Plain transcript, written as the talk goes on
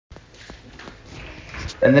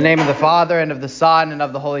In the name of the Father, and of the Son, and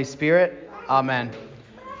of the Holy Spirit. Amen.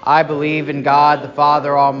 I believe in God, the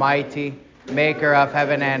Father Almighty, maker of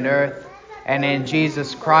heaven and earth, and in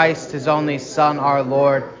Jesus Christ, his only Son, our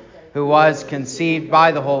Lord, who was conceived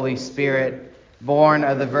by the Holy Spirit, born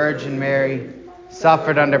of the Virgin Mary,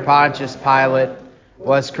 suffered under Pontius Pilate,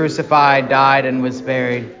 was crucified, died, and was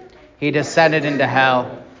buried. He descended into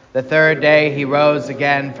hell. The third day he rose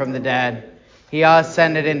again from the dead. He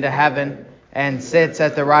ascended into heaven, and sits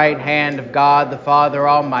at the right hand of God the Father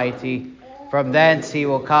Almighty. From thence he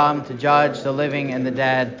will come to judge the living and the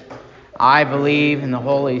dead. I believe in the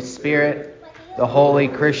Holy Spirit, the holy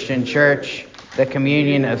Christian Church, the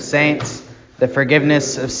communion of saints, the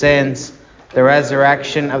forgiveness of sins, the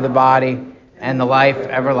resurrection of the body, and the life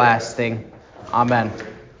everlasting. Amen.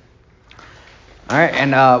 All right,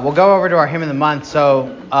 and we'll go over to our hymn of the month.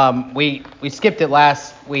 So we skipped it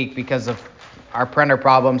last week because of our printer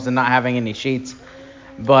problems and not having any sheets.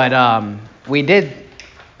 But we did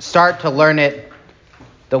start to learn it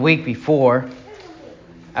the week before.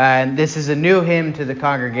 And this is a new hymn to the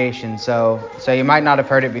congregation. So you might not have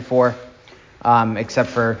heard it before,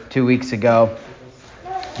 except for 2 weeks ago.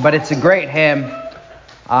 But it's a great hymn.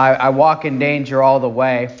 I walk in danger all the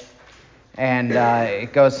way. And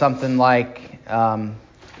it goes something like...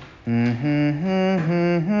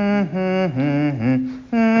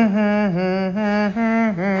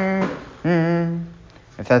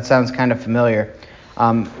 If that sounds kind of familiar.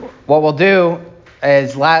 What we'll do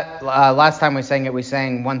is last time we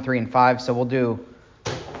sang 1, 3, and 5. So we'll do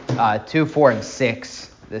 2, 4, and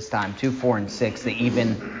 6 this time. 2, 4, and 6, the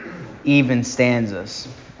even stanzas.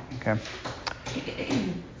 Okay.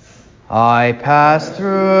 I pass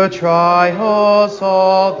through trials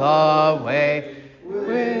all the way,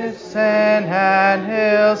 with sin and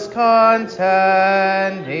ills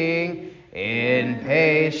contending. In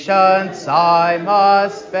patience I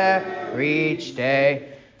must bear each day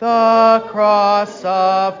the cross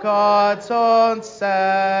of God's own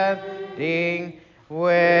sending.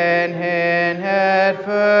 When in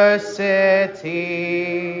adversity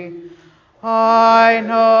I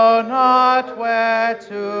know not where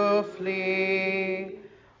to flee,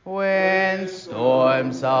 when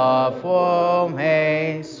storms of woe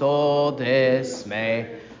may soul dismay,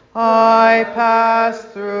 I pass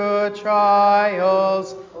through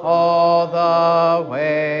trials all the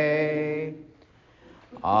way.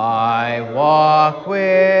 I walk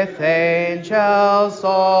with angels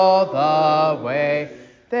all the way.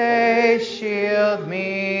 They shield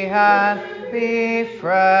me and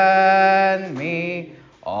befriend me.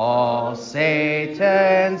 All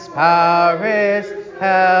Satan's power is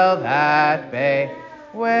held at bay,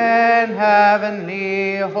 when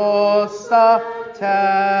heavenly hosts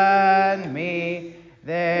attend me.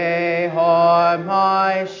 They are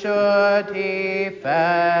my sure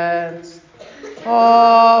defense.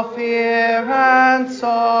 All fear and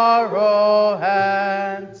sorrow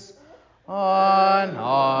hence,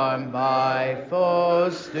 unarmed by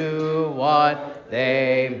foes, do what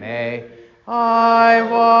they may. I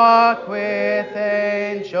walk with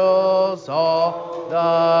angels all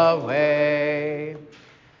the way.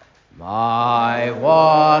 My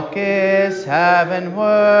walk is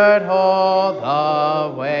heavenward all the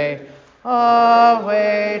way.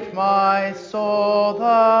 Await my soul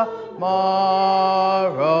the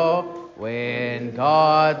morrow, when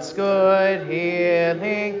God's good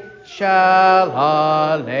healing shall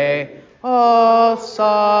allay all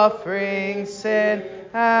suffering, sin,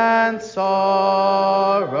 and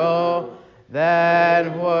sorrow.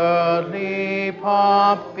 Then worldly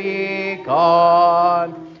pomp be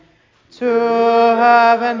gone. To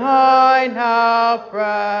heaven I now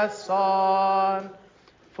press on.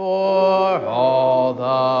 For all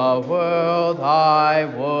the world I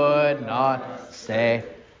would not stay.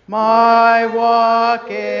 My walk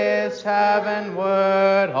is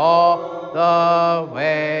heavenward all the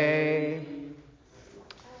way.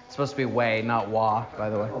 It's supposed to be way, not wa, by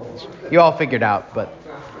the way. You all figured out, but...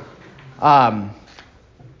 oh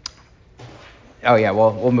yeah,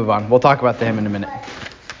 we'll move on. We'll talk about the hymn in a minute.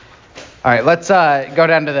 All right, let's go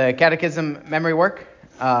down to the catechism memory work.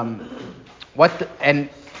 And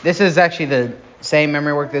this is actually the same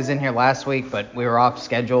memory work that was in here last week, but we were off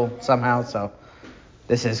schedule somehow, so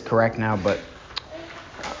this is correct now, but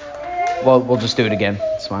we'll just do it again.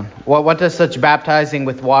 It's fine. What does such baptizing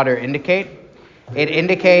with water indicate? It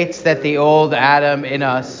indicates that the old Adam in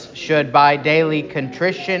us should, by daily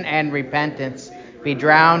contrition and repentance, be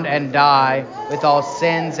drowned and die with all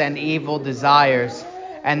sins and evil desires,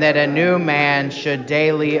 and that a new man should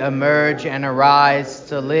daily emerge and arise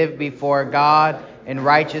to live before God in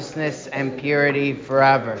righteousness and purity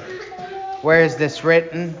forever. Where is this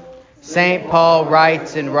written? St. Paul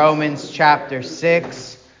writes in Romans chapter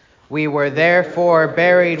 6, "We were therefore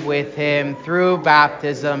buried with him through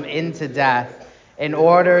baptism into death, in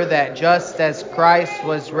order that just as Christ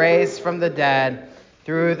was raised from the dead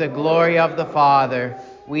through the glory of the Father,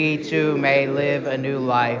 we too may live a new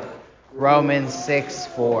life." Romans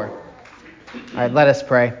 6:4. All right, let us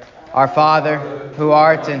pray. Our Father, who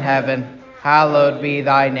art in heaven, hallowed be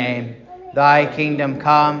thy name. Thy kingdom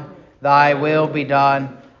come, thy will be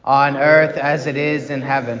done, on earth as it is in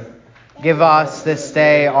heaven. Give us this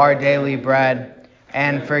day our daily bread,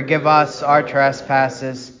 and forgive us our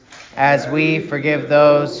trespasses, as we forgive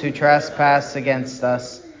those who trespass against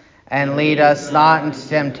us. And lead us not into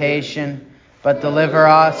temptation, but deliver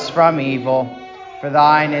us from evil. For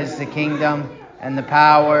thine is the kingdom, and the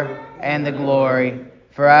power, and the glory,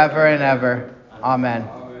 forever and ever. Amen.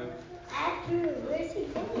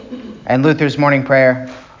 And Luther's morning prayer.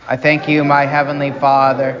 I thank you, my heavenly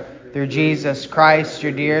Father, through Jesus Christ,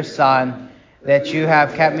 your dear Son, that you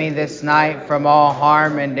have kept me this night from all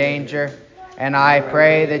harm and danger. And I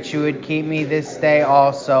pray that you would keep me this day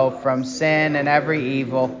also from sin and every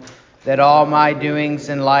evil, that all my doings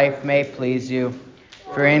in life may please you.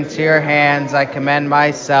 For into your hands I commend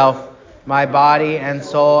myself, my body and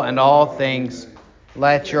soul and all things.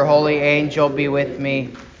 Let your holy angel be with me,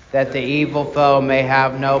 that the evil foe may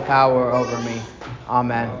have no power over me.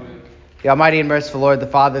 Amen. The Almighty and merciful Lord, the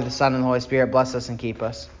Father, the Son, and the Holy Spirit, bless us and keep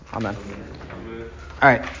us. Amen. All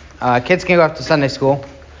right. Kids can go off to Sunday school.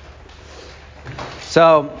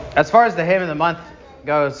 So, as far as the hymn of the month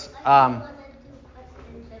goes,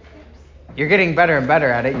 you're getting better and better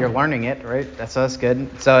at it. You're learning it, right? That's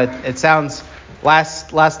good. So it sounds,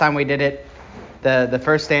 last time we did it, the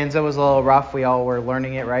first stanza was a little rough. We all were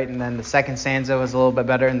learning it, right? And then the second stanza was a little bit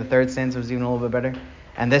better, and the third stanza was even a little bit better.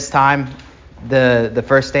 And this time, the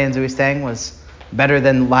first stanza we sang was better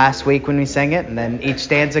than last week when we sang it, and then each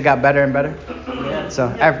stanza got better and better. Yeah,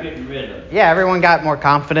 so everyone got more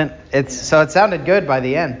confident. So it sounded good by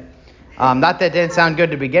the end. Not that it didn't sound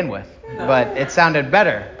good to begin with, but it sounded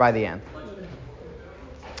better by the end.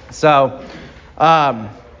 So,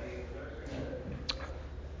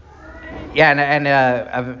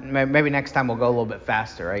 maybe next time we'll go a little bit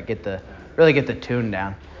faster, right? Really get the tune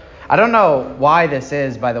down. I don't know why this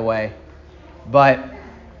is, by the way, but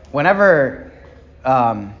whenever,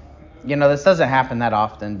 this doesn't happen that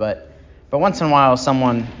often, but once in a while,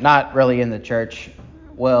 someone not really in the church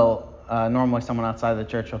will, normally someone outside of the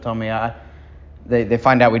church will tell me, they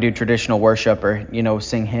find out we do traditional worship or,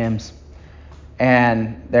 sing hymns,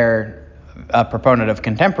 and they're a proponent of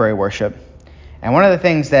contemporary worship. And one of the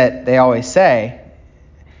things that they always say,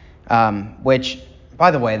 which,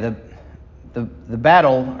 by the way, the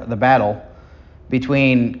battle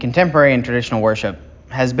between contemporary and traditional worship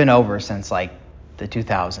has been over since like the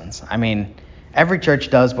 2000s. I mean, every church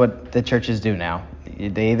does what the churches do now.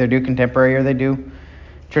 They either do contemporary or they do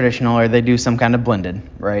traditional or they do some kind of blended,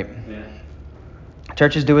 right? Yeah.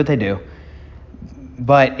 Churches do what they do.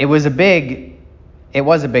 But it was a big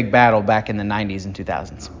battle back in the 90s and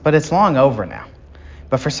 2000s. But it's long over now.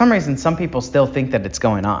 But for some reason, some people still think that it's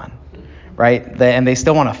going on, right? And they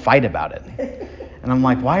still want to fight about it. And I'm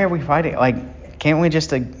like, why are we fighting? Like, can't we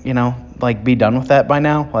just, be done with that by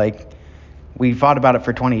now? Like, we fought about it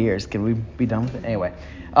for 20 years. Can we be done with it? Anyway,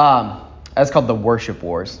 that's called the worship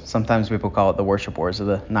wars. Sometimes people call it the worship wars of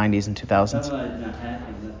the 90s and 2000s. Not happy,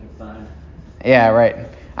 unless they're fine. Yeah, right.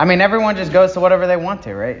 I mean, everyone just goes to whatever they want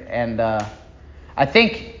to, right? And I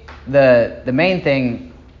think the main thing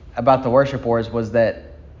about the worship wars was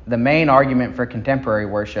that the main argument for contemporary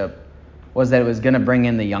worship was that it was going to bring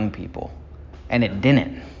in the young people, and it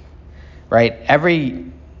didn't, right?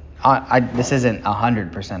 This isn't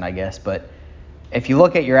 100%, I guess, but if you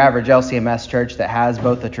look at your average LCMS church that has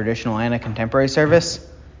both a traditional and a contemporary service,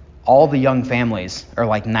 all the young families, or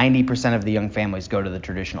like 90% of the young families, go to the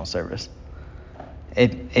traditional service.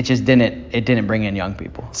 It just didn't bring in young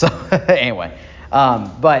people. So anyway,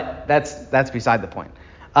 but that's beside the point.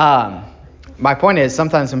 My point is,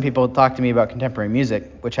 sometimes when people talk to me about contemporary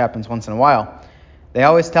music, which happens once in a while, they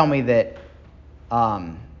always tell me that,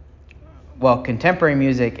 contemporary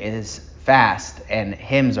music is fast and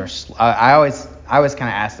hymns are slow. I always kind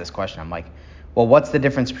of ask this question. I'm like, well, what's the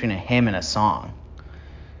difference between a hymn and a song?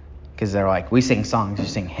 Because they're like, we sing songs, you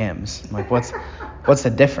sing hymns. I'm like, what's the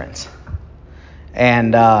difference?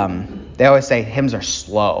 And they always say hymns are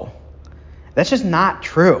slow. That's just not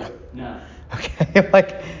true. No.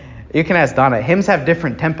 Okay, you can ask Donna. Hymns have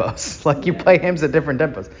different tempos. You play hymns at different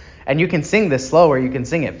tempos. And you can sing this slow or you can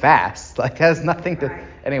sing it fast. It has nothing to...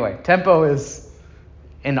 Anyway, tempo is,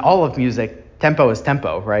 in all of music, tempo is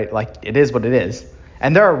tempo, right? Like, it is what it is.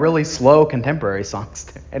 And there are really slow contemporary songs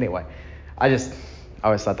too. Anyway, I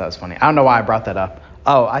always thought that was funny. I don't know why I brought that up.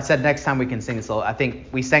 Oh, I said next time we can sing it slow. I think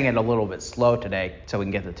we sang it a little bit slow today so we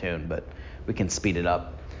can get the tune, but we can speed it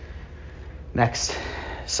up next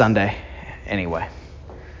Sunday. Anyway,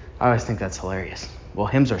 I always think that's hilarious. Well,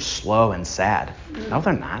 hymns are slow and sad. No,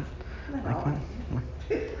 they're not. Like,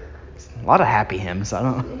 a lot of happy hymns.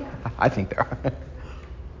 I think there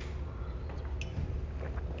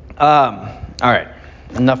are. All right.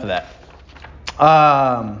 Enough of that.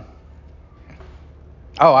 I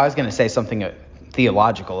was going to say something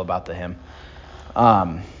theological about the hymn.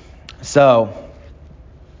 This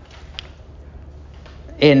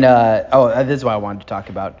is what I wanted to talk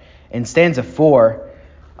about. In stanza 4,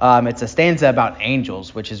 it's a stanza about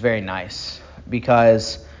angels, which is very nice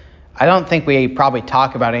because I don't think we probably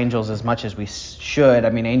talk about angels as much as we should. I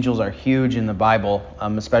mean, angels are huge in the Bible,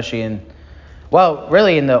 especially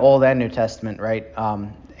really in the Old and New Testament, right?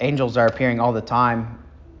 Angels are appearing all the time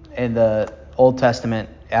in the Old Testament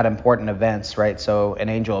at important events, right? So an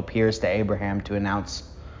angel appears to Abraham to announce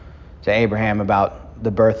to Abraham about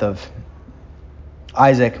the birth of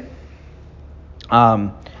Isaac.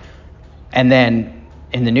 And then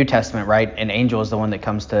in the New Testament, right, an angel is the one that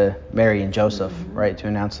comes to Mary and Joseph, right, to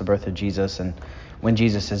announce the birth of Jesus. And when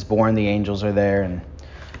Jesus is born, the angels are there, and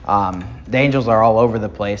the angels are all over the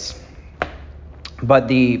place. But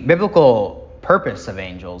the biblical purpose of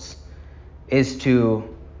angels is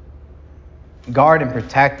to guard and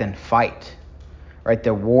protect and fight, right?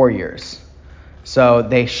 They're warriors. So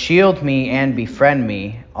they shield me and befriend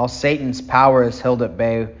me. All Satan's power is held at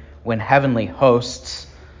bay when heavenly hosts,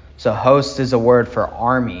 so host is a word for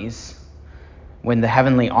armies, when the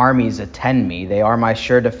heavenly armies attend me, they are my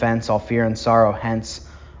sure defense, all fear and sorrow hence.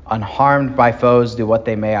 Unharmed by foes, do what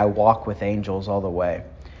they may, I walk with angels all the way.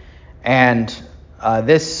 And I think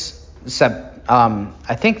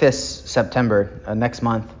this September, next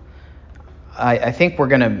month, I think we're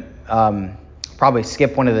going to probably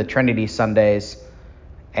skip one of the Trinity Sundays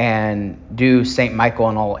and do St. Michael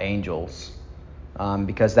and all angels,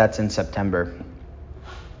 because that's in September.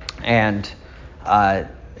 And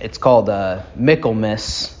it's called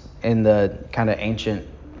Michaelmas in the kind of ancient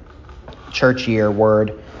church year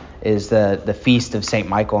word, is the feast of St.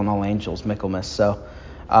 Michael and all angels, Michaelmas. So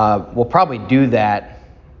we'll probably do that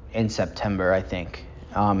in September, I think.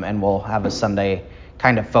 And we'll have a Sunday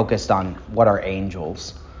kind of focused on what are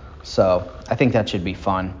angels. So I think that should be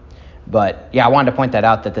fun. But yeah, I wanted to point that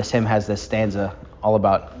out, that this hymn has this stanza all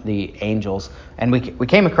about the angels. And we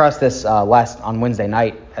came across this on Wednesday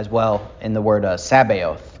night as well in the word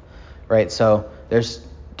Sabaoth, right? So there's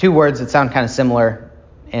two words that sound kind of similar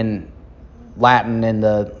in Latin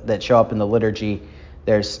that show up in the liturgy.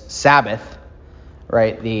 There's Sabbath,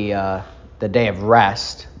 right? The day of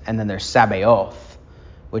rest, and then there's Sabaoth,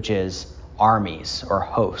 which is armies or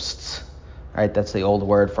hosts, right? That's the old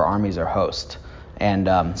word for armies or host. And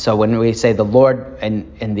so when we say the Lord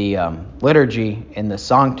in the liturgy, in the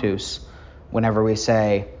Sanctus, whenever we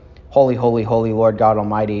say, Holy, holy, holy Lord God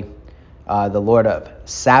Almighty, the Lord of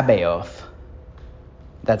Sabaoth,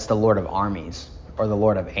 that's the Lord of armies or the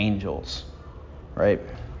Lord of angels, right?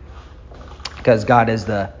 Because God is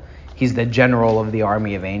He's the general of the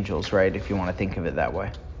army of angels, right? If you want to think of it that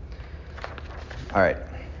way. All right.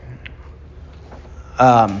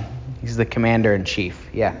 He's the commander in chief.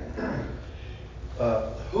 Yeah.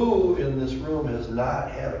 Who in this room has not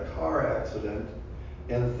had a car accident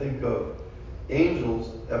and think of angels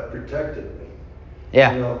that protected me?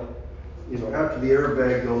 Yeah. You know, after the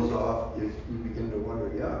airbag goes off, you begin to wonder,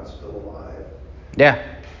 I'm still alive. Yeah.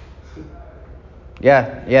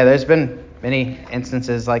 Yeah. There's been many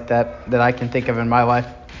instances like that I can think of in my life.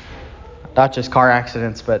 Not just car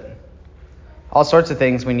accidents, but all sorts of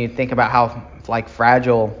things when you think about how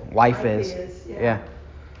fragile life is. Yeah.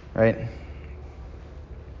 Right.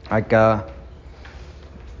 Like and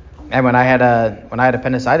when I had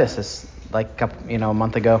appendicitis this a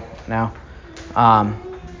month ago now,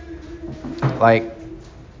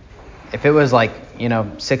 if it was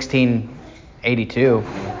 1682,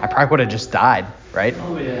 I probably would have just died, right?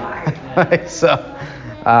 Oh yeah.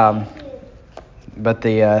 But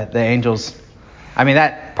the angels, I mean,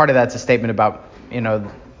 that part of that's a statement about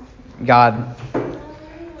God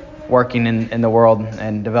working in the world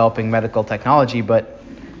and developing medical technology, but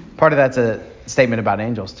part of that's a statement about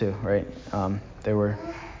angels too, right? They were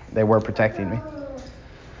protecting me.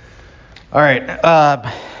 All right.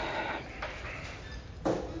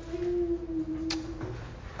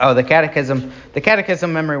 The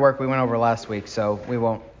catechism memory work we went over last week, so we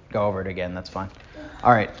won't go over it again. That's fine.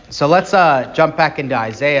 All right, so let's jump back into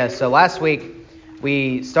Isaiah. So last week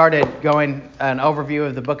we started going an overview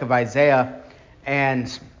of the book of Isaiah, and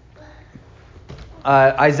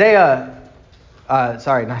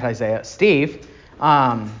Steve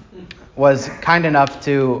was kind enough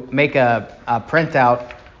to make a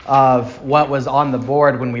printout of what was on the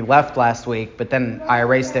board when we left last week, but then I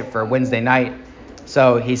erased it for Wednesday night.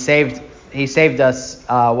 So he saved us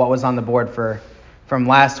what was on the board from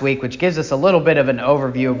last week, which gives us a little bit of an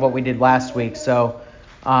overview of what we did last week. So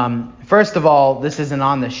first of all, this isn't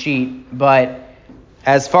on the sheet, but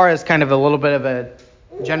as far as kind of a little bit of a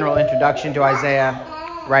general introduction to Isaiah,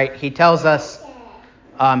 right? He tells us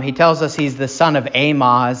he's the son of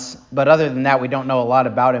Amoz, but other than that, we don't know a lot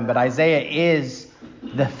about him. But Isaiah is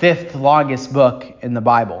the fifth longest book in the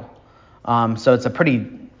Bible. So it's a pretty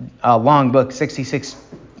long book, 66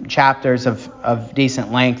 chapters of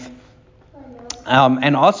decent length.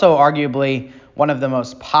 And also arguably one of the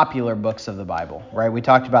most popular books of the Bible, right? We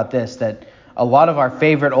talked about this, that a lot of our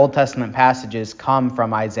favorite Old Testament passages come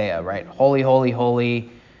from Isaiah, right? Holy, holy, holy.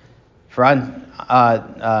 Sorry,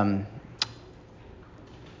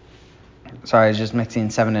 I was just mixing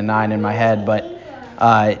 7 and 9 in my head, but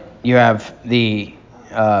you have the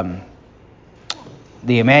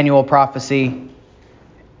Emmanuel prophecy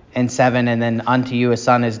in 7, and then unto you a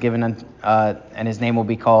son is given, and his name will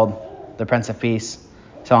be called the Prince of Peace,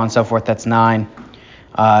 so on and so forth. That's 9.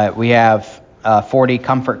 We have 40,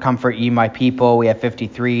 comfort, comfort ye my people. We have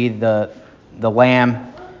 53, the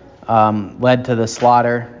lamb led to the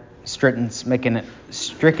slaughter, stricken,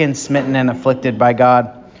 smitten, and afflicted by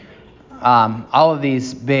God. All of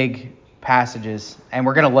these big passages, and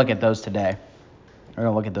we're going to look at those today.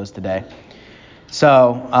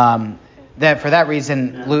 So that for that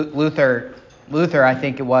reason, Luther, I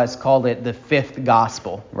think it was, called it the fifth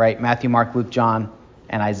gospel, right? Matthew, Mark, Luke, John,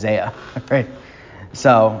 and Isaiah, right?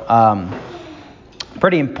 So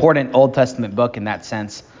pretty important Old Testament book in that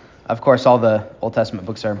sense. Of course, all the Old Testament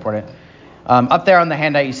books are important. Up there on the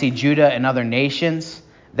handout, you see Judah and other nations.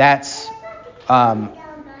 That's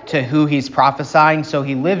to who he's prophesying. So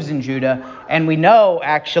he lives in Judah, and we know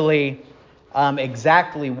actually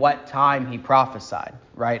exactly what time he prophesied,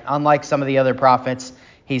 right? Unlike some of the other prophets,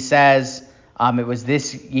 he says it was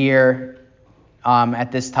this year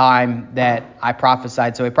at this time that I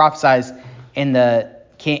prophesied. So he prophesies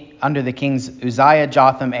under the kings Uzziah,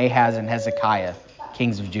 Jotham, Ahaz, and Hezekiah,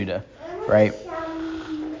 kings of Judah, right?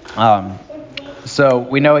 So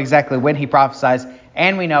we know exactly when he prophesies,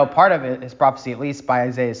 and we know part of his prophecy, at least by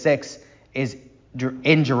Isaiah 6, is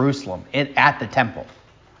in Jerusalem, at the temple,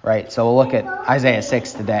 right? So we'll look at Isaiah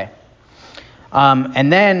 6 today.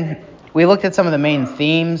 And then we looked at some of the main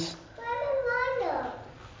themes.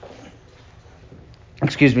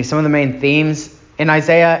 Some of the main themes in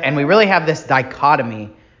Isaiah, and we really have this dichotomy,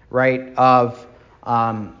 right, of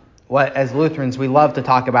what, as Lutherans, we love to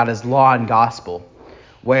talk about as law and gospel,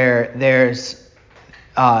 where there's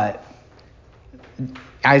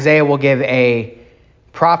Isaiah will give a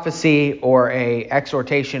prophecy or a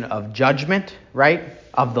exhortation of judgment, right,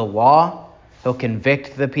 of the law. He'll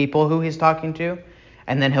convict the people who he's talking to,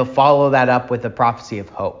 and then he'll follow that up with a prophecy of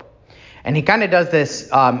hope. And he kind of does this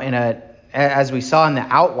as we saw in the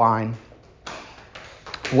outline,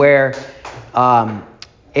 where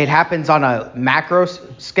it happens on a macro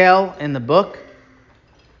scale in the book,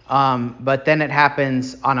 but then it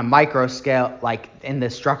happens on a micro scale, like in the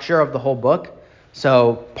structure of the whole book.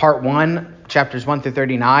 So part 1, chapters 1 through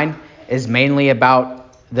 39, is mainly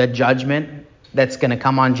about the judgment that's going to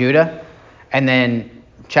come on Judah. And then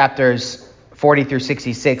chapters 40 through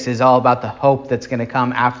 66 is all about the hope that's going to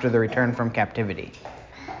come after the return from captivity.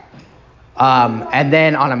 And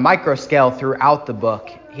then on a micro scale throughout the book,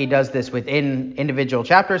 he does this within individual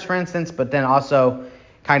chapters, for instance, but then also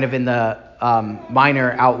kind of in the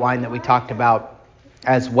minor outline that we talked about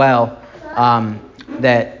as well,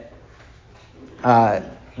 that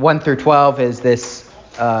 1 through 12 is this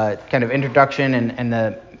kind of introduction and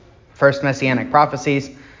the first messianic prophecies.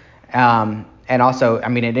 And also, it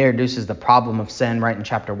introduces the problem of sin right in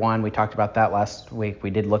chapter 1. We talked about that last week. We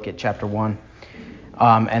did look at chapter 1.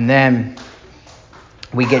 And then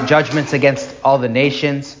we get judgments against all the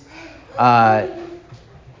nations.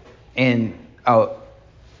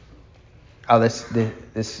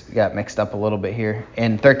 This got mixed up a little bit here.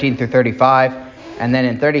 In 13 through 35, and then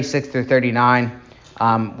in 36 through 39,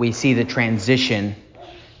 we see the transition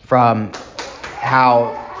from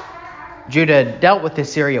how Judah dealt with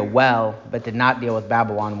Assyria well, but did not deal with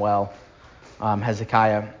Babylon well.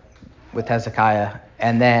 Hezekiah,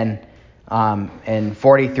 and then in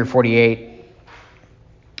 40 through 48,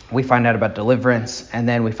 we find out about deliverance, and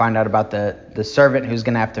then we find out about the servant who's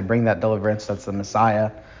going to have to bring that deliverance. That's the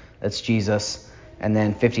Messiah. That's Jesus. And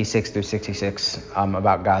then 56 through 66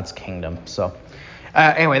 about God's kingdom. So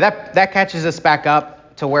anyway, that catches us back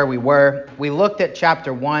up to where we were. We looked at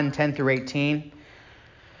chapter 1, 10 through 18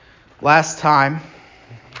 last time.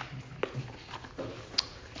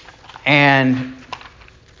 And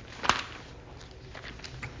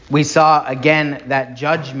we saw again that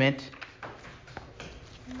judgment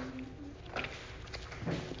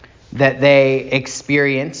that they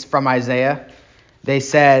experience from Isaiah. They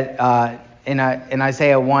said in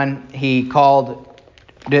Isaiah 1, he called,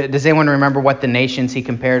 does anyone remember what the nations he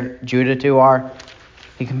compared Judah to are?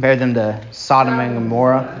 He compared them to Sodom and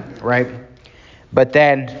Gomorrah, right? But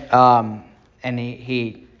then, and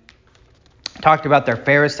he talked about their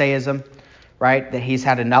Pharisaism, right? That he's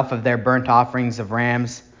had enough of their burnt offerings of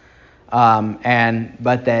rams, but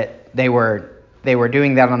that they were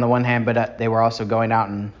doing that on the one hand, but they were also going out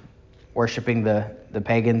and worshiping the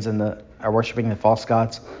pagans or worshiping the false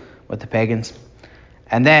gods with the pagans.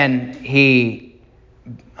 And then he,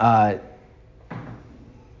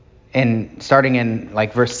 starting in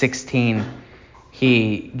like verse 16,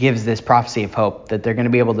 he gives this prophecy of hope that they're going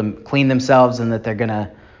to be able to clean themselves, and that they're going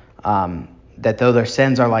to, that though their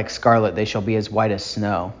sins are like scarlet, they shall be as white as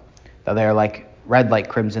snow. Though they are like red like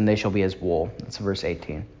crimson, they shall be as wool. That's verse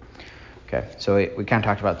 18. Okay, so we kind of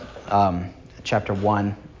talked about chapter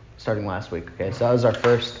 1 starting last week. Okay, so that was our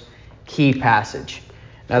first key passage.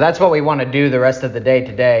 Now that's what we want to do the rest of the day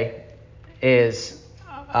today, is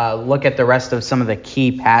look at the rest of some of the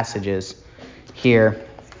key passages here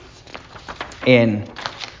in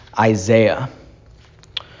Isaiah.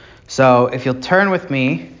 So if you'll turn with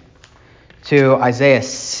me to Isaiah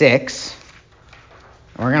 6,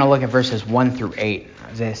 and we're going to look at verses 1 through 8.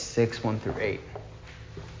 Isaiah 6, 1 through 8.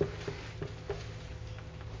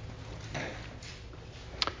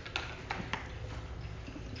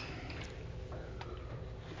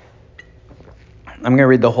 I'm going to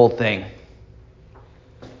read the whole thing.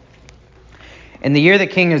 In the year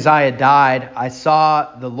that King Uzziah died, I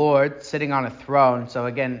saw the Lord sitting on a throne. So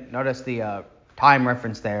again, notice the time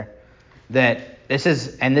reference there. That this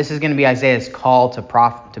is going to be Isaiah's call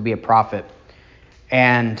to be a prophet.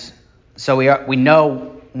 And so we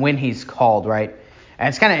know when he's called, right? And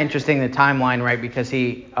it's kind of interesting, the timeline, right? Because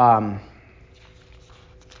we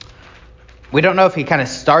don't know if he kind of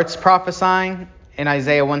starts prophesying in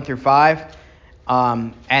Isaiah 1 through 5.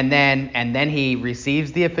 And then he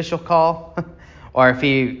receives the official call, or if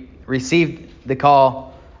he received the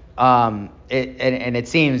call,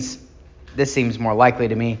 this seems more likely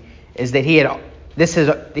to me, is that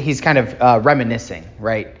he's kind of reminiscing,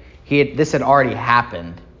 right? This had already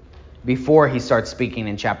happened before he starts speaking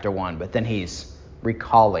in chapter 1, but then he's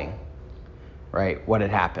recalling, right, what had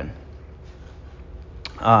happened.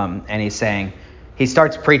 And he's saying, he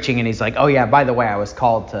starts preaching and he's like, oh yeah, by the way, I was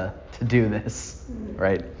called to do this,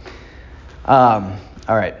 right? All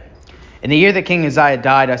right. In the year that King Uzziah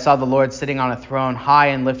died, I saw the Lord sitting on a throne high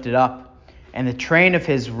and lifted up, and the train of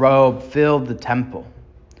his robe filled the temple.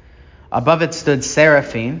 Above it stood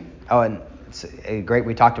seraphim. Oh, and it's great,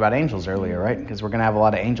 we talked about angels earlier, right? Because we're going to have a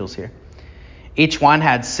lot of angels here. Each one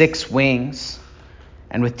had 6 wings,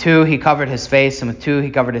 and with 2 he covered his face, and with 2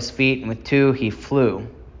 he covered his feet, and with 2 he flew.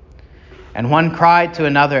 And one cried to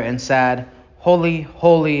another and said, Holy,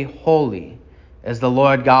 holy, holy is the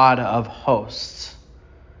Lord God of hosts.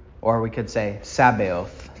 Or we could say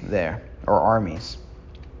Sabaoth there, or armies.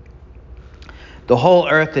 The whole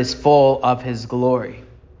earth is full of his glory.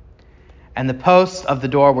 And the posts of the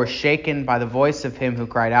door were shaken by the voice of him who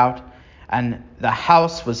cried out, and the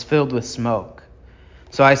house was filled with smoke.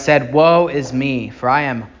 So I said, Woe is me, for I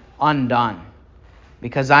am undone,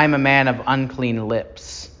 because I am a man of unclean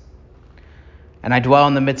lips, and I dwell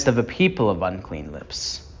in the midst of a people of unclean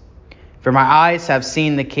lips. For my eyes have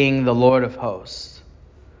seen the King, the Lord of hosts.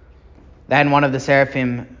 Then one of the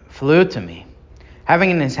seraphim flew to me, having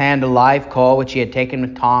in his hand a live coal which he had taken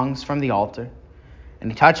with tongs from the altar. And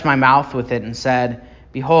he touched my mouth with it and said,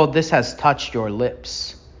 Behold, this has touched your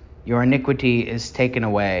lips. Your iniquity is taken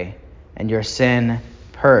away, and your sin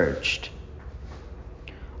purged.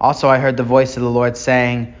 Also I heard the voice of the Lord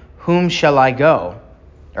saying, Whom shall I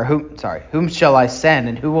send,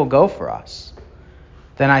 and who will go for us?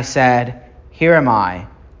 Then I said, Here am I,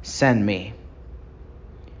 send me.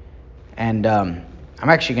 And I'm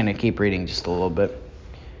actually going to keep reading just a little bit.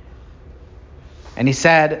 And he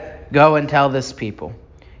said, Go and tell this people,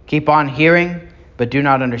 keep on hearing, but do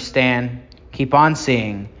not understand. Keep on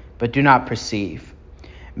seeing, but do not perceive.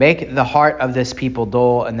 Make the heart of this people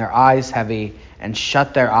dull and their eyes heavy, and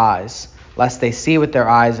shut their eyes, lest they see with their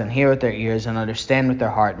eyes and hear with their ears and understand with their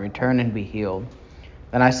heart and return and be healed.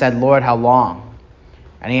 Then I said, Lord, how long?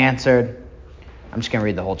 And he answered, I'm just going to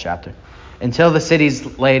read the whole chapter. Until the cities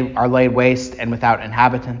are laid waste and without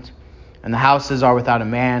inhabitant, and the houses are without a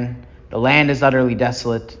man, the land is utterly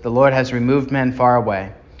desolate. The Lord has removed men far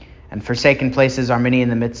away, and forsaken places are many in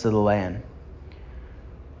the midst of the land.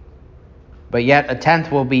 But yet a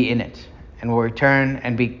tenth will be in it, and will return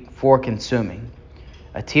and be for consuming.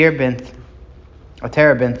 A terebinth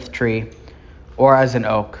tree, or as an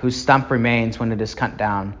oak, whose stump remains when it is cut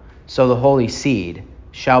down, so the holy seed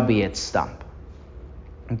shall be its stump.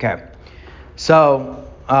 Okay, so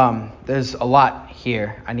there's a lot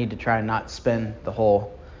here. I need to try and not spend the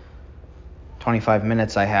whole 25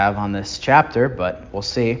 minutes I have on this chapter, but we'll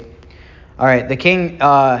see. All right, the king,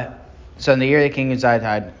 so in the year the king Uzziah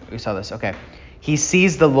died, we saw this, okay. He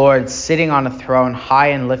sees the Lord sitting on a throne high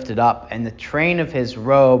and lifted up, and the train of his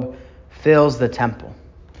robe fills the temple.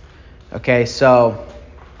 Okay, so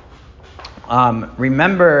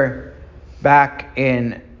remember back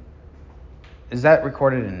in, is that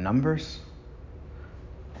recorded in Numbers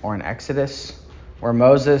or in Exodus, where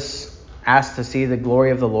Moses asked to see the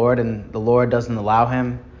glory of the Lord, and the Lord doesn't allow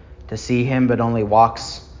him to see him, but only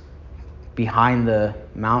walks behind the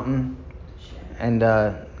mountain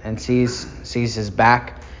and sees his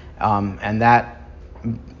back, and that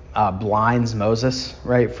blinds Moses,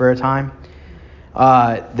 right, for a time.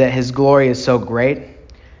 That his glory is so great.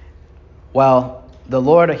 Well, the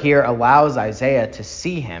Lord here allows Isaiah to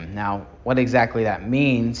see him. Now, what exactly that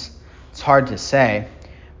means, it's hard to say,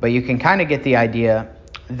 but you can kind of get the idea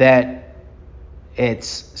that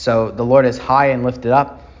so the Lord is high and lifted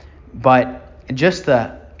up, but just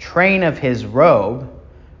the train of his robe,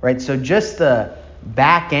 right? So just the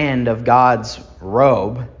back end of God's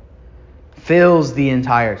robe fills the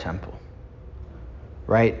entire temple,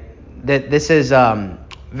 right? This is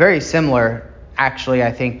very similar, actually,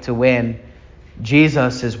 I think, to when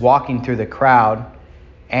Jesus is walking through the crowd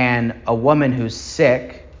and a woman who's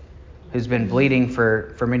sick, who's been bleeding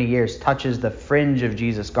for many years, touches the fringe of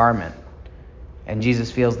Jesus' garment, and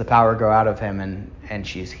Jesus feels the power go out of him, and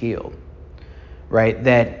she's healed, right?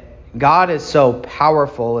 That God is so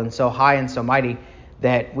powerful and so high and so mighty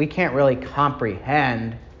that we can't really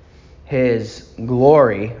comprehend his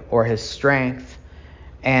glory or his strength.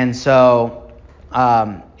 And so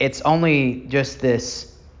it's only just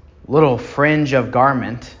this little fringe of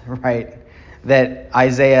garment, right, that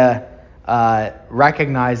Isaiah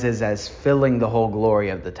recognizes as filling the whole glory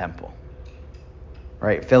of the temple,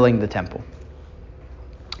 right, filling the temple.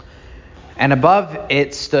 And above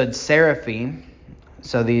it stood seraphim,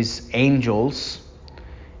 so these angels.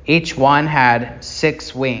 Each one had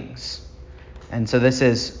 6 wings. And so this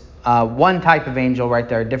is one type of angel, right?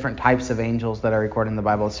 There are different types of angels that are recorded in the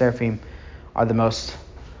Bible. Seraphim are the most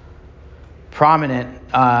prominent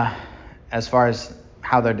as far as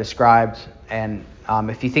how they're described. And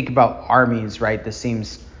if you think about armies, right, the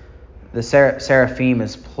seraphim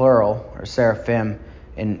is plural, or seraphim.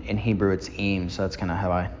 In Hebrew it's im, so that's kind of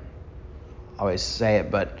how I always say it.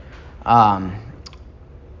 But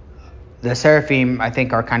the seraphim, I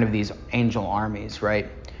think, are kind of these angel armies, right?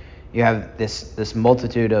 You have this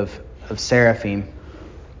multitude of seraphim.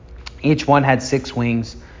 Each one had 6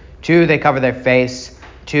 wings. 2, they cover their face.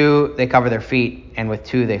 2, they cover their feet. And with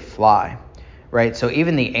 2, they fly, right? So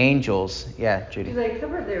even the angels, yeah, Judy? Do they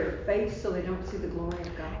cover their face so they don't see the glory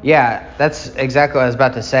of God? Yeah, that's exactly what I was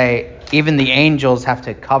about to say. Even the angels have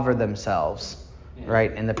to cover themselves,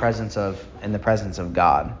 right, in the presence of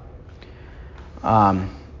God.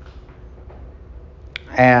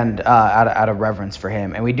 And out of reverence for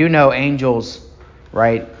him. And we do know angels,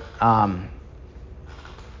 right,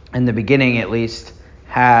 in the beginning at least,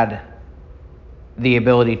 had the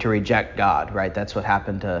ability to reject God, right? That's what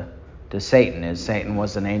happened to Satan. Is Satan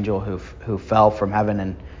was an angel who fell from heaven,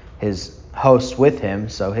 and his host with him,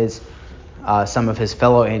 so some of his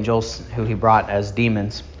fellow angels who he brought as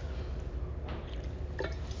demons.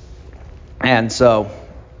 And so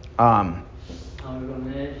I was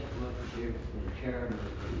going to ask you what the cherub is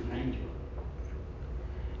an angel.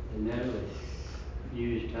 And that was,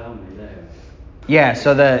 you just told me there. yeah,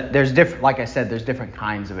 so there's different, like I said, there's different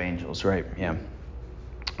kinds of angels, right? Yeah,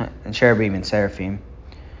 and cherubim and seraphim.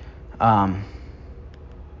 And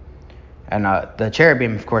the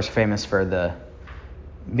cherubim, of course, famous for the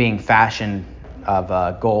being fashioned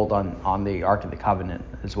of gold on the Ark of the Covenant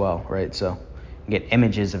as well, right? So you get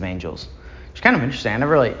images of angels. It's kind of interesting. I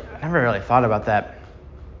never really thought about that.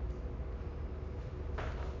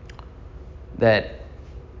 That,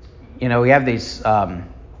 you know, we have these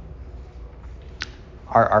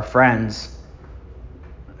our friends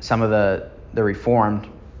some of the Reformed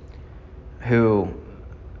who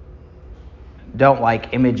don't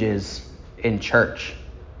like images in church,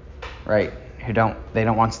 right? They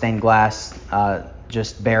don't want stained glass,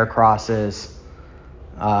 just bare crosses,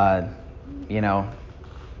 they're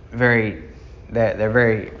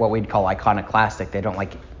very what we'd call iconoclastic. They don't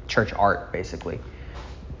like church art, basically,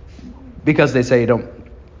 because they say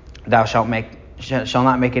thou shall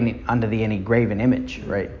not make unto thee any graven image,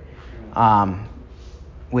 right?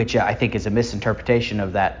 Which I think is a misinterpretation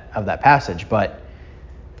of that passage. But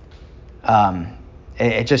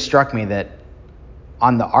it just struck me that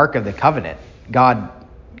on the Ark of the Covenant, God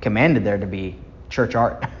commanded there to be church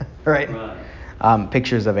art, right?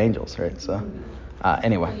 Pictures of angels, right? So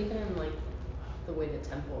anyway. Well, even in like the way the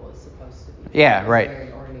temple is supposed to be. Yeah, right.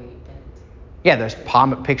 Very ornate and. Yeah, there's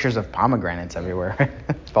pictures of pomegranates everywhere,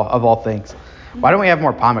 of all things. Why don't we have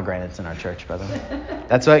more pomegranates in our church, by the way?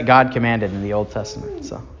 That's what God commanded in the Old Testament,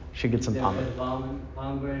 so should get some pomegranates.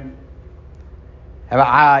 Pomegranate?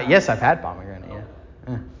 Yes, I've had pomegranate,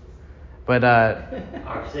 yeah. But,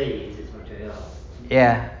 Our seeds is what they are.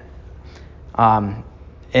 yeah.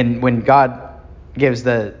 And when God gives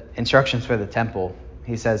the instructions for the temple,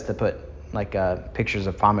 he says to put, pictures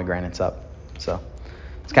of pomegranates up. So,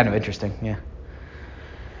 it's kind of interesting, yeah.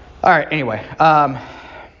 All right, anyway.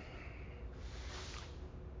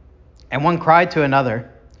 And one cried to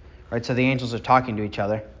another, right? So the angels are talking to each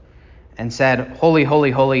other, and said, Holy,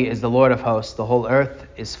 holy, holy is the Lord of hosts. The whole earth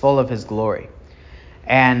is full of his glory.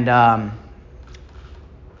 And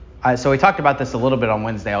so we talked about this a little bit on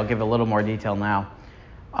Wednesday. I'll give a little more detail now,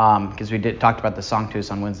 because we talked about the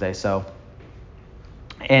Sanctus on Wednesday. So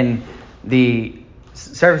in the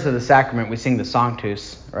service of the sacrament, we sing the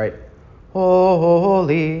Sanctus, right?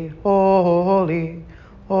 Holy, holy,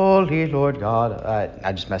 holy Lord God.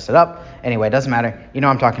 I just messed it up. Anyway, it doesn't matter. You know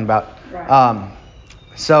what I'm talking about. Right.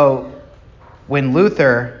 So when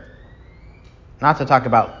Luther, not to talk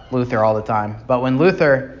about Luther all the time, but when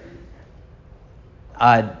Luther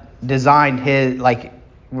designed his,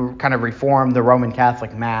 kind of reformed the Roman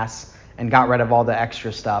Catholic Mass and got rid of all the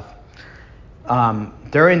extra stuff,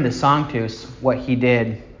 during the Sanctus, what he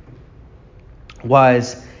did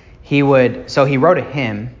was he wrote a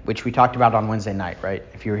hymn, which we talked about on Wednesday night, right?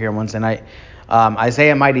 If you were here on Wednesday night.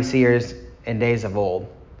 Isaiah Mighty Seers in Days of Old,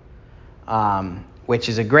 which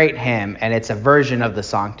is a great hymn, and it's a version of the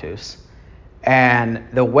Sanctus. And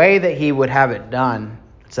the way that he would have it done,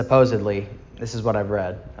 supposedly, this is what I've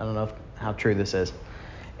read, I don't know how true this is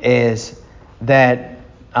that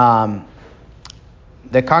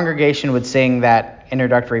the congregation would sing that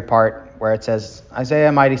introductory part where it says,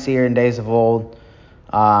 Isaiah Mighty Seer in Days of Old,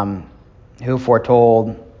 who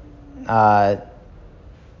foretold, and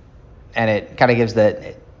it kind of gives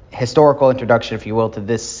the historical introduction, if you will, to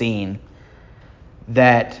this scene,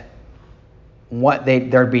 that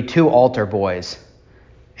there'd be two altar boys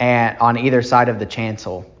and on either side of the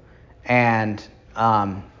chancel, and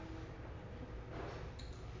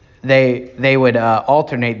they would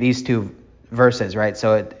alternate these two verses, right?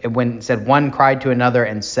 So when it said one cried to another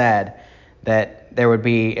and said, that there would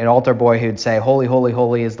be an altar boy who'd say, Holy, holy,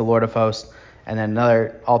 holy is the Lord of hosts, and then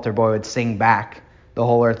another altar boy would sing back, the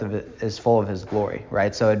whole earth is full of his glory,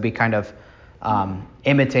 right? So it'd be kind of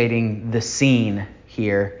imitating the scene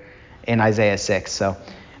here in Isaiah 6. So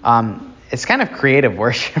it's kind of creative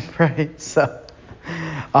worship, right? So,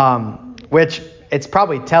 which it's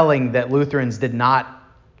probably telling that Lutherans did not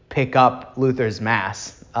pick up Luther's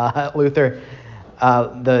Mass. The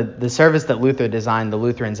service that Luther designed, the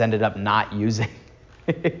Lutherans ended up not using.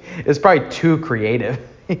 It was probably too creative.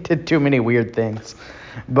 He did too many weird things.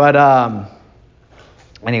 But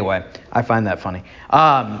anyway, I find that funny.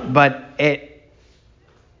 But it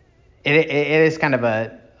is kind of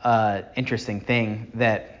a interesting thing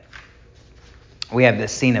that we have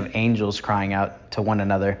this scene of angels crying out to one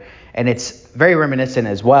another, and it's very reminiscent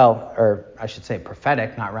as well, or I should say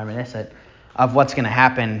prophetic, not reminiscent, of what's going to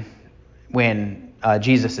happen when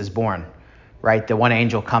Jesus is born, right? The one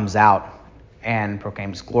angel comes out and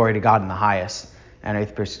proclaims glory to God in the highest, and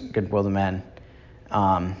earth goodwill to men,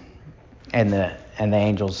 and the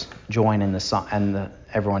angels join in the song, and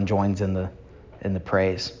everyone joins in the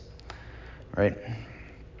praise, right?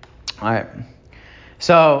 All right.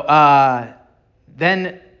 So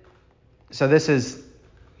so this is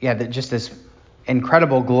just this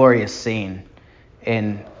incredible, glorious scene.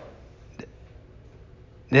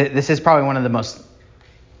 This is probably one of the most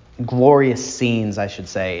glorious scenes, I should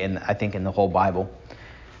say, I think in the whole Bible,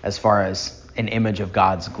 as far as an image of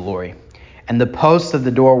God's glory. And the posts of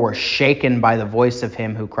the door were shaken by the voice of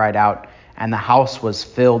him who cried out, and the house was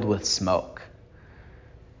filled with smoke.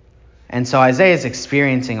 And so Isaiah is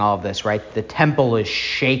experiencing all of this, right? The temple is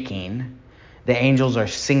shaking. The angels are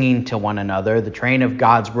singing to one another. The train of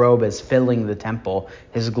God's robe is filling the temple.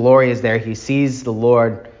 His glory is there. He sees the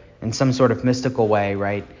Lord in some sort of mystical way,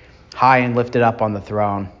 right? High and lifted up on the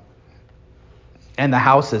throne. And the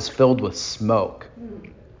house is filled with smoke,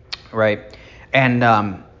 right? And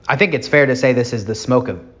I think it's fair to say this is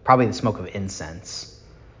probably the smoke of incense,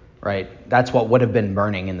 right? That's what would have been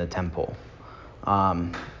burning in the temple,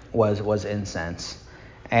 was incense.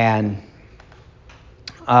 And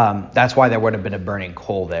that's why there would have been a burning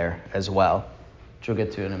coal there as well, which we'll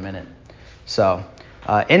get to in a minute. So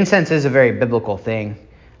incense is a very biblical thing.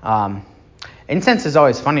 Incense is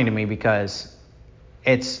always funny to me because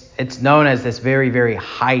it's known as this very, very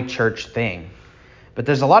high church thing. But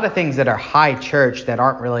there's a lot of things that are high church that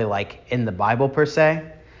aren't really like in the Bible per se.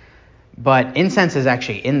 But incense is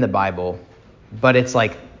actually in the Bible, but it's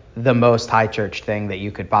like the most high church thing that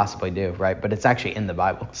you could possibly do, right? But it's actually in the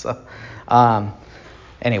Bible. So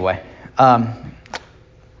anyway,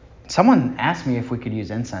 someone asked me if we could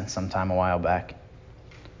use incense sometime a while back.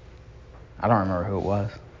 I don't remember who it was.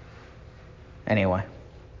 Anyway.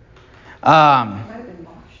 It might have been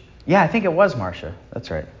Marsh. Yeah, I think it was Marcia.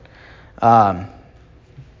 That's right.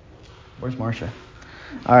 Where's Marcia?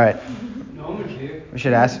 All right. Norman's here. We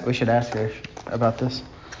should ask her about this.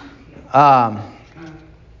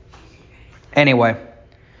 Anyway,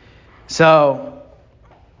 so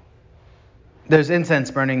there's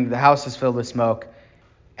incense burning. The house is filled with smoke,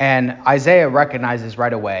 and Isaiah recognizes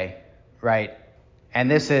right away, right?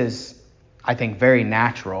 And this is, I think, very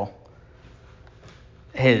natural.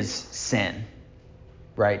 His sin,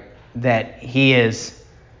 right? That he is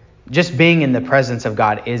just being in the presence of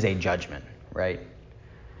God is a judgment, right?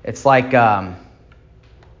 It's like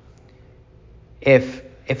if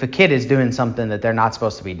a kid is doing something that they're not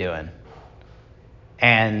supposed to be doing,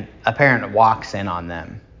 and a parent walks in on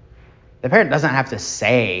them, the parent doesn't have to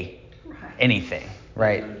say anything,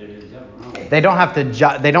 right? They don't have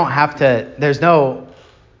to. There's no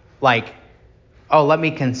like, oh, let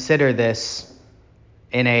me consider this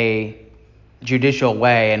in a judicial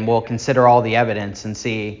way, and we'll consider all the evidence and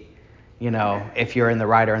see, if you're in the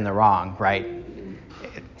right or in the wrong, right?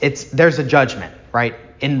 There's a judgment, right?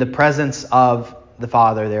 In the presence of the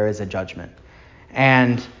Father, there is a judgment.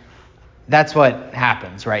 And that's what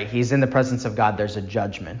happens, right? He's in the presence of God, there's a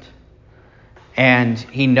judgment. And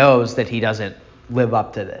he knows that he doesn't live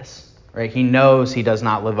up to this, right? He knows he does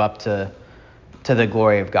not live up to the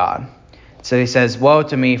glory of God. So he says, woe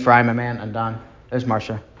to me, for I am a man undone. There's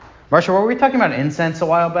Marcia. Marcia, were we talking about incense a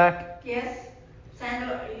while back? Yes.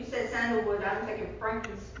 You said sandalwood. I'm thinking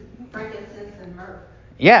frankincense and myrrh.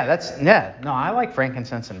 No, I like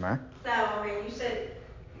frankincense and myrrh. So, you said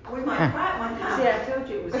we might try it one time. See, I told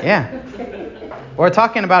you it was. Yeah. We're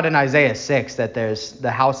talking about in Isaiah 6 that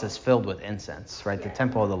the house is filled with incense, right? The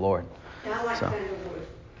temple of the Lord. Yeah, I like So. sandalwood.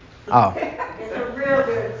 Oh. It's a real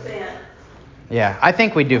good scent. Yeah, I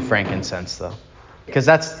think we do frankincense though, because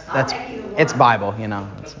that's it's Bible,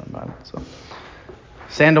 It's in the Bible. So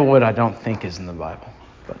sandalwood, I don't think is in the Bible,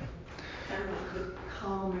 but Sandalwood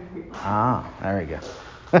calm everybody. there we go.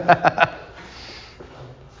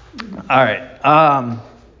 All right.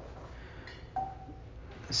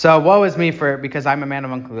 So woe is me because I'm a man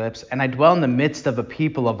of unclean lips, and I dwell in the midst of a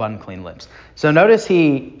people of unclean lips. So notice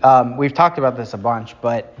we've talked about this a bunch,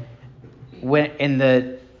 but when in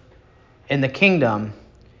the kingdom,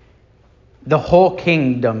 the whole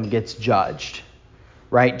kingdom gets judged,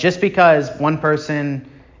 right? Just because one person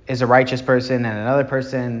is a righteous person and another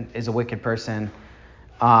person is a wicked person,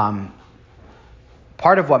 part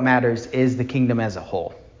of what matters is the kingdom as a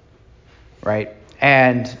whole, right?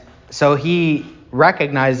 And so he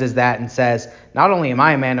recognizes that and says, not only am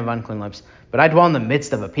I a man of unclean lips, but I dwell in the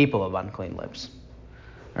midst of a people of unclean lips,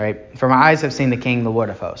 right? For my eyes have seen the King, the Lord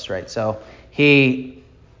of hosts, right? So he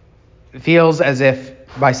feels as if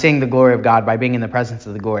by seeing the glory of God, by being in the presence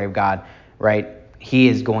of the glory of God, right, he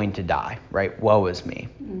is going to die, right? Woe is me.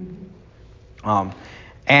 Mm-hmm.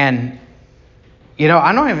 And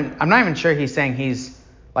I'm not even sure he's saying he's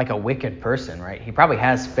like a wicked person, right? He probably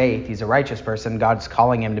has faith. He's a righteous person. God's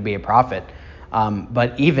calling him to be a prophet.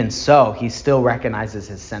 But even so, he still recognizes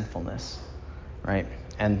his sinfulness, right?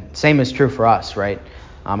 And same is true for us, right?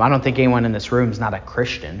 I don't think anyone in this room is not a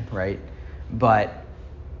Christian, right? But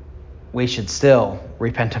we should still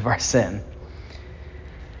repent of our sin.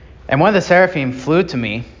 And one of the seraphim flew to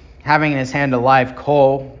me, having in his hand a live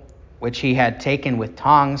coal, which he had taken with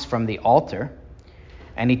tongs from the altar,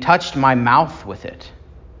 and he touched my mouth with it,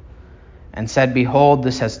 and said, behold,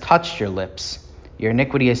 this has touched your lips. Your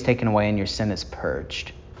iniquity is taken away, and your sin is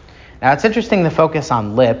purged. Now, it's interesting the focus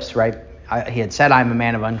on lips, right? He had said, I'm a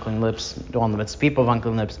man of unclean lips, dwell in the midst of people of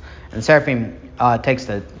unclean lips. And the seraphim takes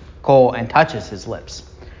the coal and touches his lips,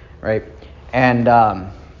 right? And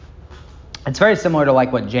it's very similar to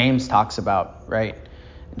like what James talks about, right?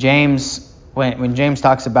 James, when James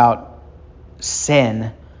talks about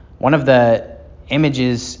sin, one of the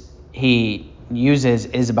images he uses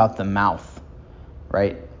is about the mouth,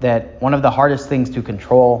 right? That one of the hardest things to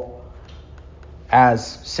control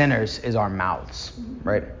as sinners is our mouths,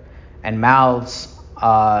 right? And mouths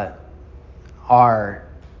are,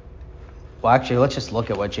 well, actually, let's just look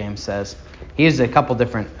at what James says. He uses a couple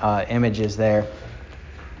different images there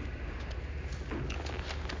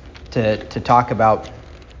to talk about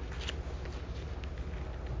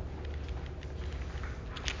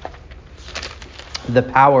the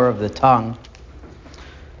power of the tongue,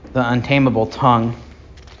 the untamable tongue.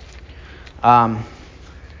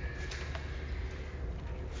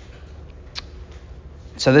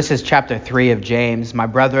 So this is chapter 3 of James. My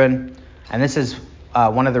brethren, and this is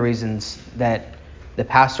one of the reasons that the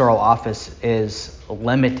pastoral office is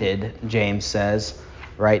limited, James says,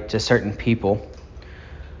 right, to certain people.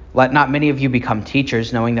 Let not many of you become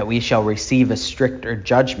teachers, knowing that we shall receive a stricter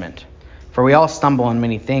judgment. For we all stumble in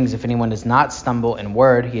many things. If anyone does not stumble in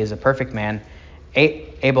word, he is a perfect man,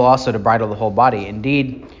 able also to bridle the whole body.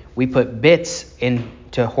 Indeed, we put bits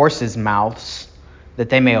into horses' mouths, that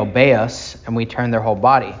they may obey us, and we turn their whole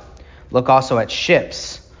body. Look also at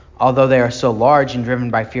ships. Although they are so large and driven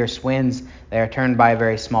by fierce winds, they are turned by a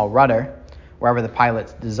very small rudder, wherever the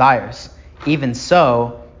pilot desires. Even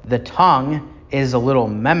so, the tongue is a little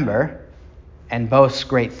member, and boasts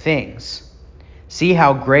great things. See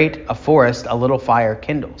how great a forest a little fire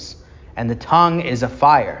kindles. And the tongue is a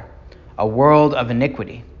fire, a world of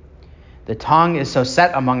iniquity. The tongue is so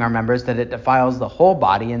set among our members that it defiles the whole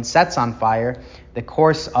body and sets on fire the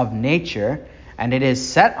course of nature, and it is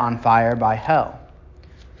set on fire by hell.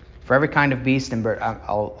 For every kind of beast and bird,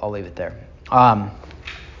 I'll leave it there. Our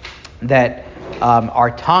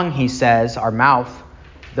tongue, he says, our mouth,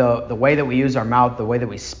 the way that we use our mouth, the way that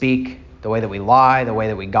we speak, the way that we lie, the way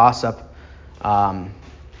that we gossip, the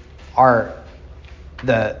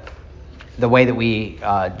way that we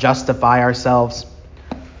justify ourselves.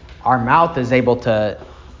 Our mouth is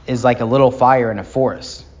like a little fire in a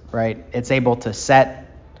forest, right? It's able to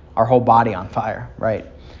set our whole body on fire, right?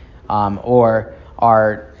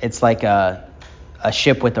 It's like a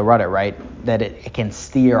ship with a rudder, right? That it can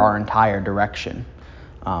steer our entire direction,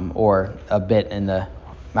 or a bit in the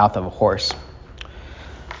mouth of a horse.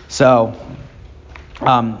 So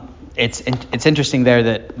it's interesting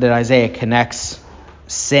there that Isaiah connects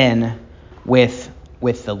sin with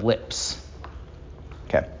the lips.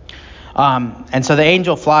 Okay. And so the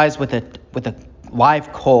angel flies with a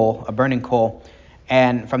live coal, a burning coal,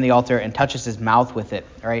 and from the altar, and touches his mouth with it,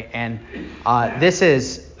 right? And this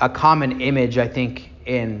is a common image, I think,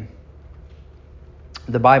 in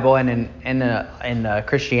the Bible and in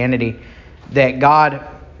Christianity, that God,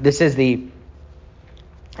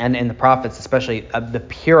 and in the prophets especially, the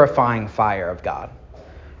purifying fire of God,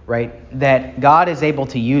 right? That God is able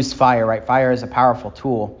to use fire, right? Fire is a powerful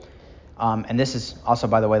tool. And this is also,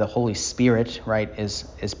 by the way, the Holy Spirit, right,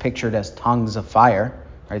 is pictured as tongues of fire,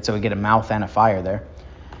 right? So we get a mouth and a fire there.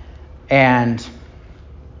 And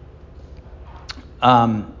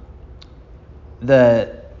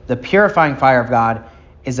the purifying fire of God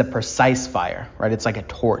is a precise fire, right? It's like a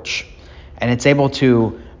torch. And it's able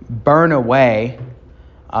to burn away,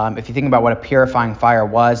 if you think about what a purifying fire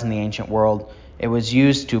was in the ancient world, it was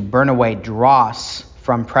used to burn away dross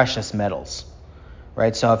from precious metals.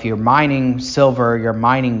 Right, so if you're mining silver, you're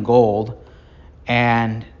mining gold,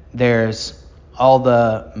 and there's all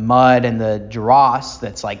the mud and the dross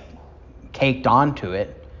that's like caked onto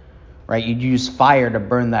it, right? You'd use fire to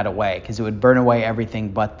burn that away, because it would burn away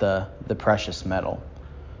everything but the precious metal,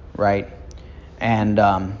 right? And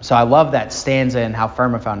so I love that stanza and how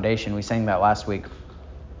firm a foundation. We sang that last week,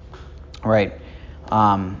 right?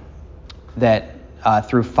 That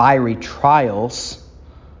through fiery trials,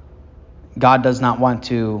 God does not want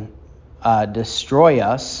to destroy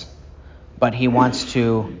us, but he wants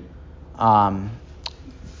to burn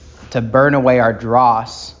away our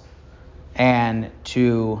dross and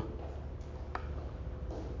to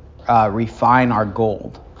refine our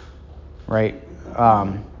gold, right?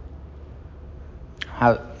 How's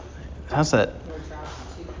that? Your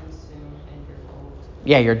dross to consume and your gold.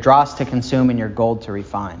 Yeah, your dross to consume and your gold to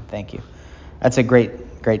refine. Thank you. That's a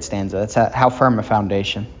great stanza. That's how firm a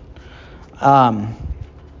foundation. So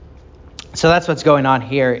that's what's going on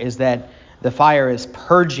here, is that the fire is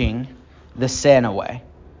purging the sin away,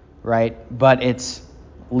 right? But it's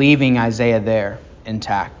leaving Isaiah there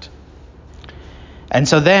intact. And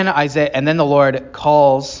so then the Lord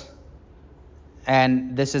calls,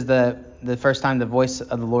 and this is the first time the voice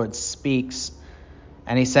of the Lord speaks,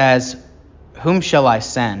 and he says, "Whom shall I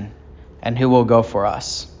send, and who will go for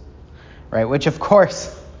us?" Right? Which, of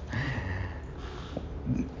course,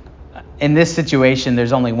 in this situation,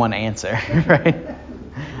 there's only one answer, right?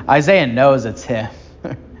 Isaiah knows it's him,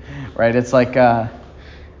 right? It's like,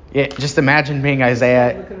 just imagine being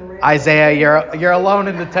Isaiah. Isaiah, you're alone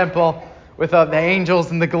in the temple with the angels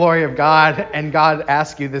and the glory of God, and God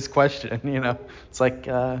asks you this question. It's like,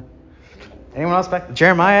 anyone else back?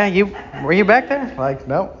 Jeremiah, were you back there? Like,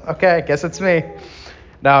 no. Okay, I guess it's me.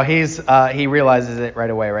 No, he realizes it right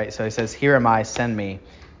away, right? So he says, "Here am I, send me."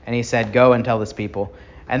 And he said, "Go and tell this people."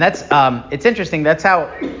 And that's it's interesting. That's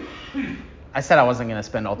how I said I wasn't going to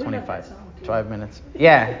spend all 25 minutes.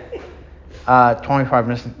 Yeah, 25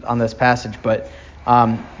 minutes on this passage, but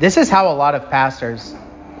this is how a lot of pastors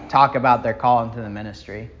talk about their call into the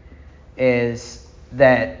ministry, is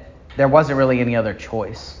that there wasn't really any other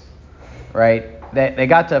choice, right? They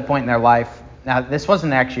got to a point in their life. Now, this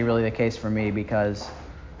wasn't actually really the case for me, because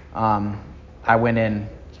I went in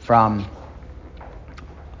from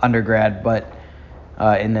undergrad, but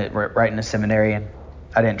right in the seminary, and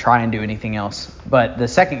I didn't try and do anything else. But the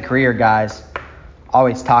second career guys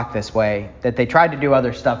always talk this way, that they tried to do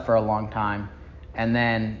other stuff for a long time, and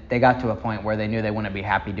then they got to a point where they knew they wouldn't be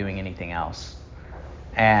happy doing anything else,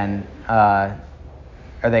 and or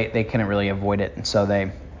they couldn't really avoid it, and so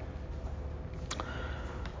they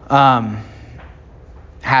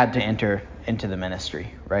had to enter into the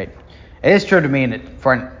ministry, right? It is true to me,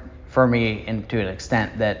 for me, and to an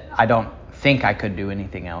extent, that I don't think I could do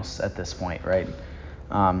anything else at this point, right?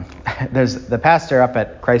 There's the pastor up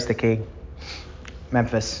at Christ the King,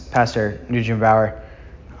 Memphis, Pastor Nugent Bauer.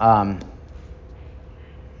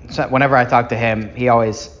 So whenever I talk to him, he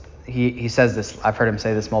says this. I've heard him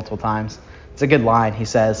say this multiple times. It's a good line. He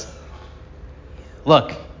says,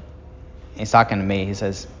 "Look," he's talking to me. He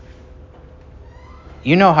says,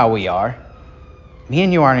 "You know how we are. Me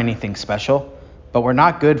and you aren't anything special, but we're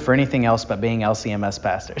not good for anything else but being LCMS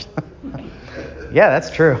pastors." Yeah, that's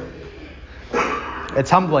true. It's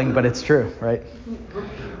humbling, but it's true, right?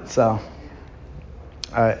 So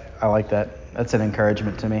I like that. That's an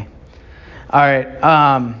encouragement to me. All right.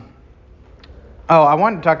 I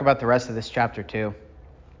wanted to talk about the rest of this chapter too.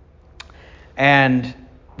 And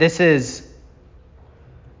this is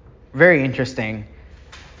very interesting.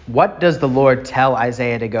 What does the Lord tell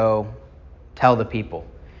Isaiah to go tell the people?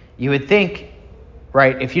 You would think,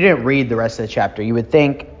 right, if you didn't read the rest of the chapter, you would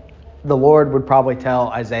think the Lord would probably tell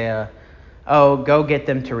Isaiah, "Oh, go get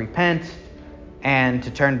them to repent and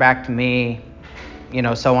to turn back to me,"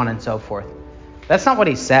 so on and so forth. That's not what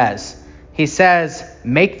he says. He says,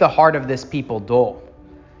 "Make the heart of this people dull.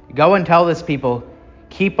 Go and tell this people,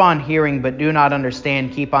 keep on hearing but do not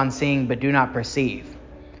understand, keep on seeing but do not perceive."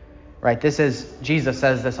 Right? Jesus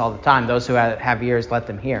says this all the time. Those who have ears, let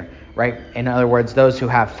them hear. Right? In other words, those who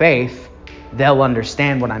have faith, they'll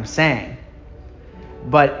understand what I'm saying.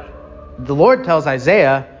 But the Lord tells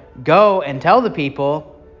Isaiah, go and tell the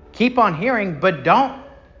people, keep on hearing but don't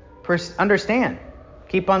understand.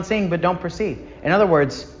 Keep on seeing but don't perceive. In other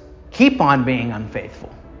words, keep on being unfaithful.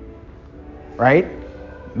 Right?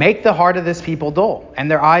 Make the heart of this people dull, and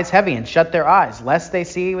their eyes heavy, and shut their eyes, lest they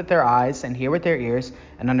see with their eyes, and hear with their ears,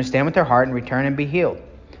 and understand with their heart, and return and be healed.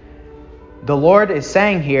 The Lord is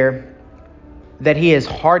saying here that he is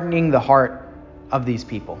hardening the heart of these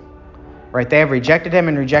people. Right? They have rejected him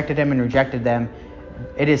and rejected him and rejected them.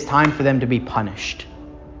 It is time for them to be punished.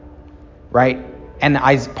 Right? And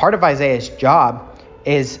part of Isaiah's job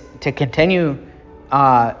is to continue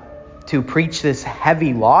to preach this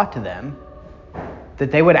heavy law to them,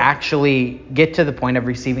 that they would actually get to the point of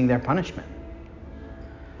receiving their punishment,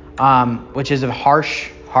 which is a harsh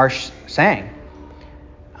saying.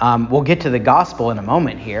 We'll get to the gospel in a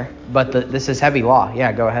moment here, but this is heavy law.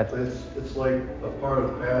 Yeah, go ahead. It's like a part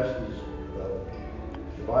of the passage of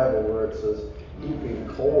the Bible where it says, heaping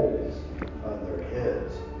coals on their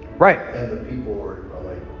heads. Right. And the people are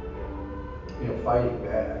like, fighting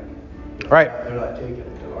back. Right. They're not taking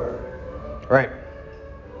it to heart. Right.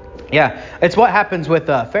 Yeah, it's what happens with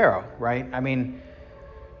Pharaoh, right? I mean,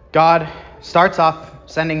 God starts off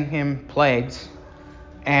sending him plagues,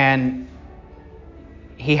 and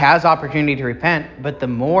he has opportunity to repent, but the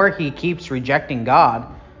more he keeps rejecting God,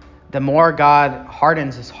 the more God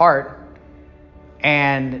hardens his heart,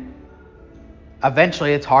 and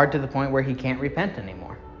eventually it's hard to the point where he can't repent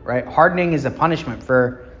anymore, right? Hardening is a punishment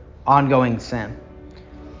for ongoing sin,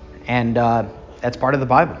 and that's part of the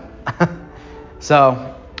Bible.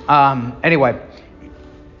 So Anyway,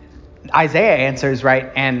 Isaiah answers,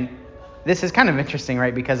 right? And this is kind of interesting,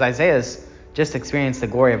 right? Because Isaiah's just experienced the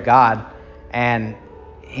glory of God, and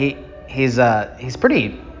he's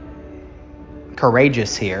pretty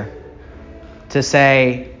courageous here to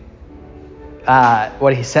say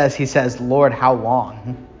what he says. He says, "Lord, how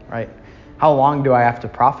long?" Right? How long do I have to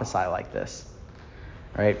prophesy like this?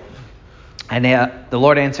 Right? And the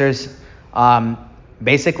Lord answers,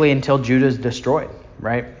 basically until Judah is destroyed,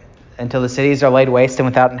 right? Until the cities are laid waste and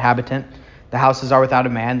without inhabitant, the houses are without a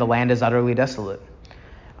man, the land is utterly desolate.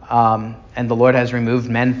 And the Lord has removed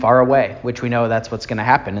men far away, which we know that's what's going to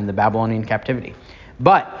happen in the Babylonian captivity.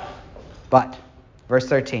 But, verse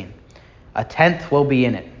 13, a tenth will be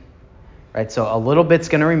in it, right? So a little bit's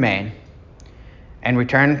going to remain and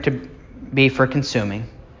return to be for consuming,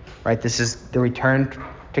 right? This is the return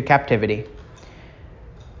to captivity.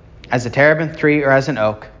 As a terebinth tree or as an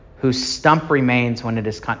oak, whose stump remains when it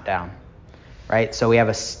is cut down, right? So we have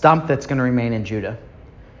a stump that's going to remain in Judah.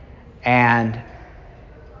 And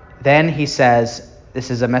then he says,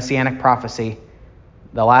 this is a messianic prophecy,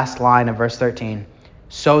 the last line of verse 13,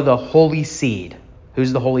 so the holy seed.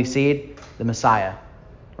 Who's the holy seed? The Messiah,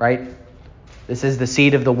 right? This is the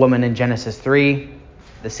seed of the woman in Genesis 3,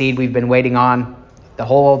 the seed we've been waiting on, the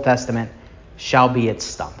whole Old Testament, shall be its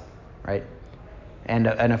stump, right? And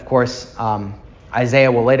of course,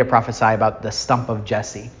 Isaiah will later prophesy about the stump of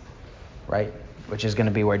Jesse, right? Which is going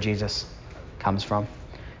to be where Jesus comes from.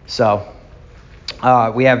 So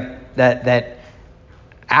we have that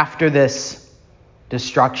after this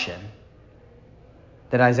destruction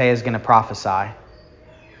that Isaiah is going to prophesy,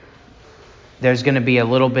 there's going to be a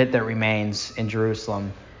little bit that remains in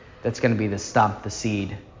Jerusalem that's going to be the stump, the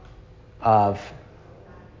seed of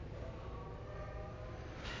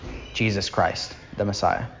Jesus Christ, the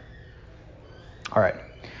Messiah. All right.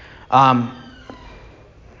 I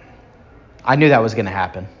knew that was going to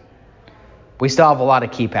happen. We still have a lot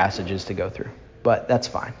of key passages to go through, but that's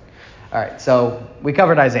fine. All right, so we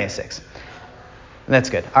covered Isaiah 6. That's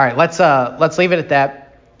good. All right, let's leave it at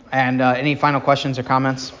that. And any final questions or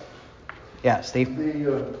comments? Yeah, Steve?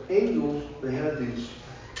 The angels, they had these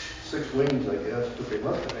 6 wings, I guess, but they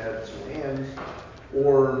must have had some hands,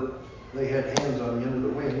 or they had hands on the end of the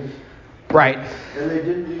wings. Right. And they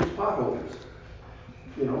didn't use potholders,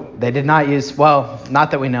 you know? They did not use, well, not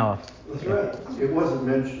that we know of. That's right. It wasn't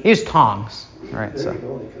mentioned. He used tongs, right? There So, you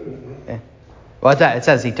go, they could have. yeah. Well, it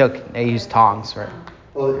says they used tongs, right?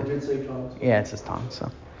 Oh, it did say tongs? Yeah, it says tongs,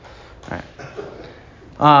 so. All right.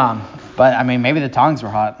 But, I mean, maybe the tongs were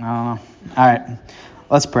hot. I don't know. All right.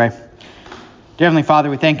 Let's pray. Dear Heavenly Father,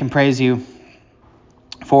 we thank and praise you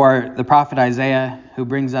for the prophet Isaiah who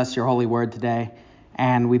brings us your holy word today.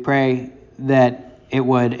 And we pray that it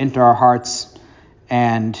would enter our hearts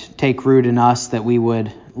and take root in us, that we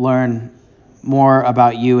would learn more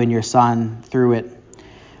about you and your Son through it.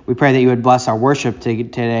 We pray that you would bless our worship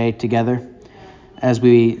today together as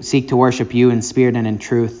we seek to worship you in spirit and in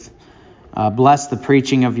truth. Bless the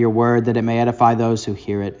preaching of your word, that it may edify those who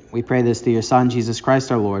hear it. We pray this through your Son, Jesus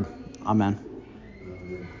Christ our Lord. Amen.